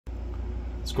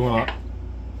What's going on?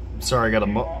 Sorry, I got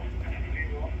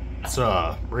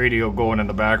a radio going in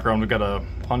the background. We got a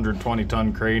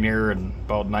 120-ton crane here and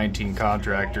about 19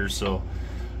 contractors, so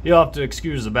you'll have to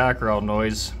excuse the background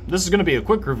noise. This is going to be a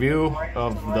quick review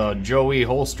of the Joey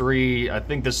Hostery. I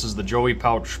think this is the Joey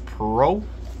Pouch Pro,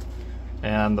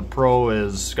 and the Pro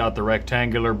is got the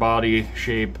rectangular body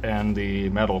shape and the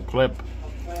metal clip.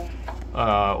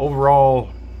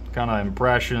 Overall kind of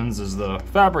impressions is the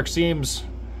fabric seems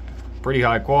pretty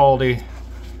high quality.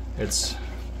 It's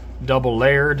double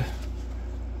layered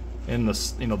in the,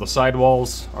 the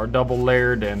sidewalls are double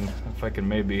layered, and if I can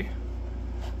maybe,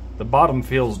 the bottom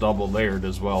feels double layered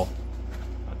as well.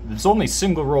 It's only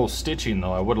single row stitching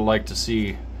though. I would have liked to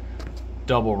see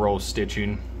double row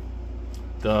stitching.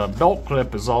 The belt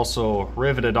clip is also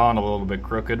riveted on a little bit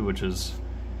crooked, which is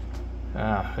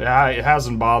it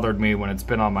hasn't bothered me when it's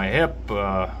been on my hip,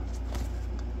 but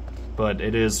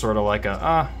it is sort of like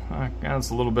it's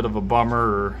a little bit of a bummer,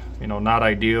 or not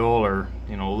ideal, or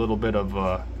a little bit of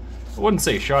I wouldn't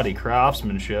say shoddy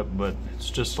craftsmanship, but it's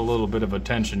just a little bit of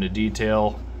attention to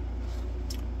detail.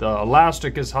 The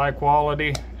elastic is high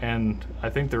quality, and I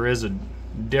think there is a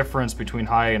difference between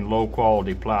high and low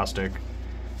quality plastic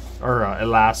or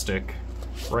elastic,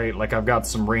 right? Like I've got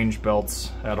some range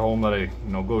belts at home that I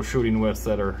go shooting with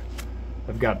that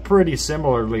I've got pretty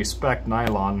similarly spec'd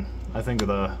nylon. I think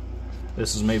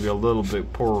this is maybe a little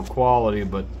bit poorer quality,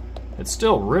 but it's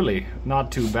still really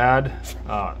not too bad.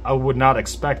 I would not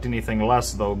expect anything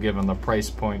less though, given the price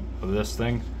point of this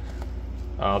thing.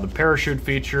 The parachute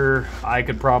feature I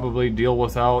could probably deal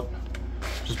without,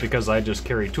 just because I just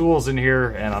carry tools in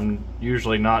here and I'm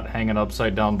usually not hanging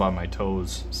upside down by my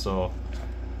toes. So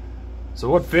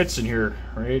what fits in here,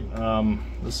 right?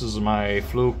 This is my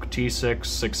Fluke T6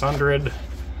 600.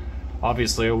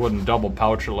 Obviously I wouldn't double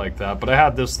pouch it like that, but I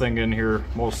had this thing in here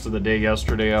most of the day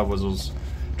yesterday. I was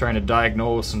trying to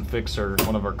diagnose and fix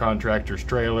one of our contractors'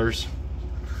 trailers.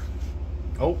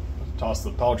 Oh, toss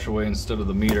the pouch away instead of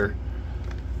the meter.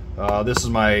 This is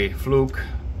my Fluke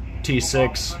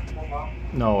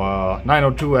T6,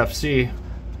 902 FC,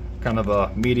 kind of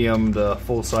a medium to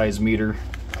full-size meter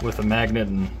with a magnet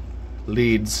and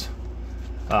leads.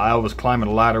 I was climbing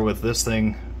a ladder with this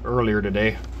thing earlier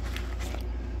today.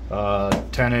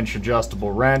 10-inch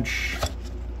adjustable wrench.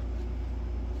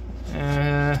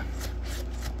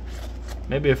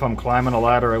 Maybe if I'm climbing a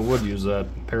ladder I would use that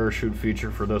parachute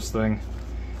feature for this thing.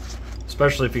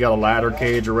 Especially if you got a ladder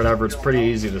cage or whatever, it's pretty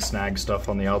easy to snag stuff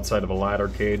on the outside of a ladder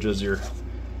cage as you're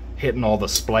hitting all the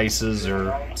splices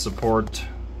or support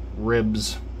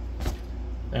ribs.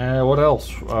 What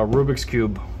else? Rubik's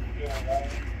Cube.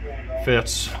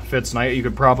 Fits nice. You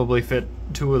could probably fit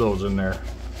 2 of those in there.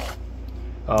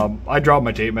 I dropped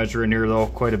my tape measure in here though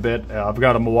quite a bit. I've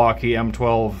got a Milwaukee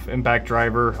M12 impact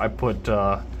driver. I put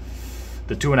the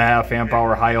 2.5 amp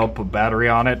hour high output battery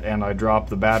on it, and I dropped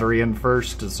the battery in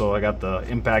first, so I got the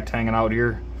impact hanging out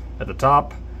here at the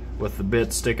top with the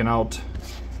bit sticking out,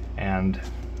 and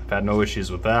I've had no issues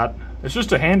with that. It's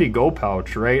just a handy go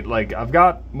pouch, right? Like I've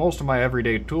got most of my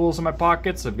everyday tools in my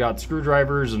pockets. I've got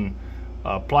screwdrivers and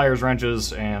pliers,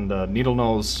 wrenches, and needle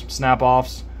nose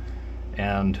snap-offs,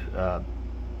 and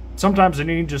sometimes I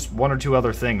need just 1 or 2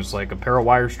 other things, like a pair of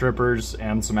wire strippers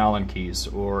and some Allen keys,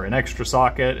 or an extra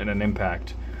socket and an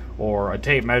impact, or a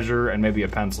tape measure and maybe a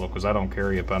pencil, because I don't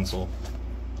carry a pencil.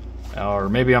 Or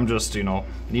maybe I'm just,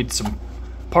 need some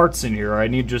parts in here. I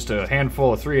need just a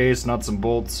handful of 3/8 nuts and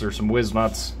bolts, or some whiz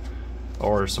nuts,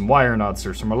 or some wire nuts,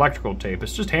 or some electrical tape.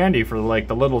 It's just handy for like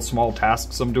the little small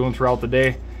tasks I'm doing throughout the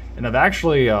day. And I've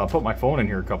actually put my phone in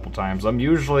here a couple times. I'm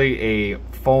usually a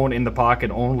phone in the pocket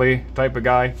only type of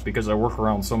guy, because I work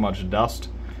around so much dust,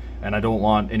 and I don't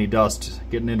want any dust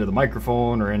getting into the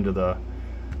microphone or into the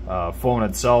phone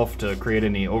itself to create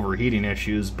any overheating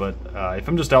issues. But if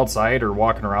I'm just outside or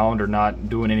walking around or not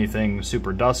doing anything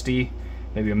super dusty,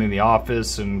 maybe I'm in the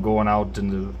office and going out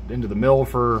into the mill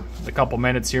for a couple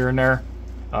minutes here and there,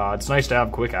 it's nice to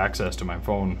have quick access to my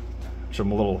phone, which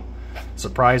I'm a little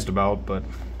surprised about. But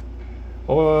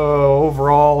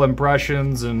overall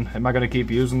impressions, and am I going to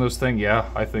keep using this thing? Yeah,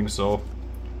 I think so.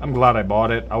 I'm glad I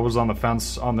bought it. I was on the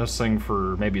fence on this thing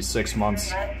for maybe 6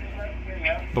 months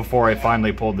before I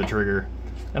finally pulled the trigger,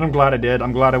 and I'm glad I did.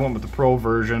 I'm glad I went with the Pro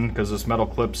version, because this metal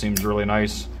clip seems really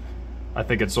nice. I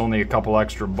think it's only a couple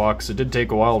extra bucks. It did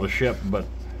take a while to ship, but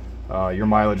your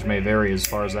mileage may vary as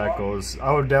far as that goes.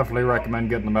 I would definitely recommend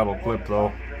getting the metal clip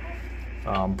though.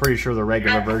 I'm pretty sure the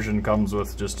regular version comes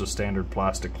with just a standard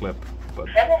plastic clip, but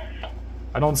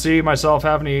I don't see myself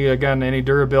having any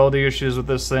durability issues with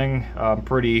this thing. I'm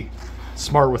pretty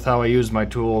smart with how I use my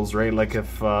tools, right? Like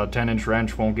if a 10-inch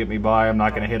wrench won't get me by, I'm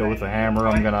not going to hit it with a hammer.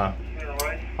 I'm going to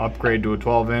upgrade to a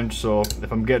 12-inch. So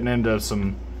if I'm getting into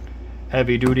some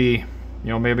heavy duty, you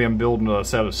know, maybe I'm building a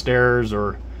set of stairs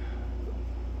or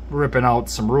ripping out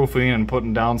some roofing and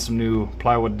putting down some new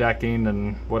plywood decking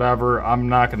and whatever, I'm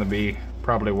not going to be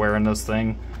probably wearing this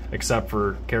thing except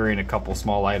for carrying a couple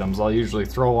small items. I'll usually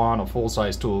throw on a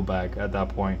full-size tool bag at that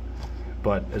point.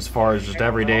 But as far as just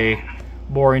everyday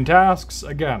boring tasks,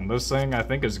 again, this thing I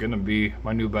think is going to be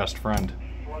my new best friend.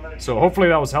 So hopefully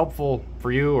that was helpful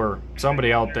for you or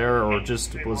somebody out there, or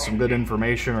just was some good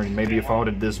information, or maybe you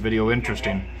found this video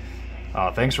interesting.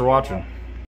 Thanks for watching.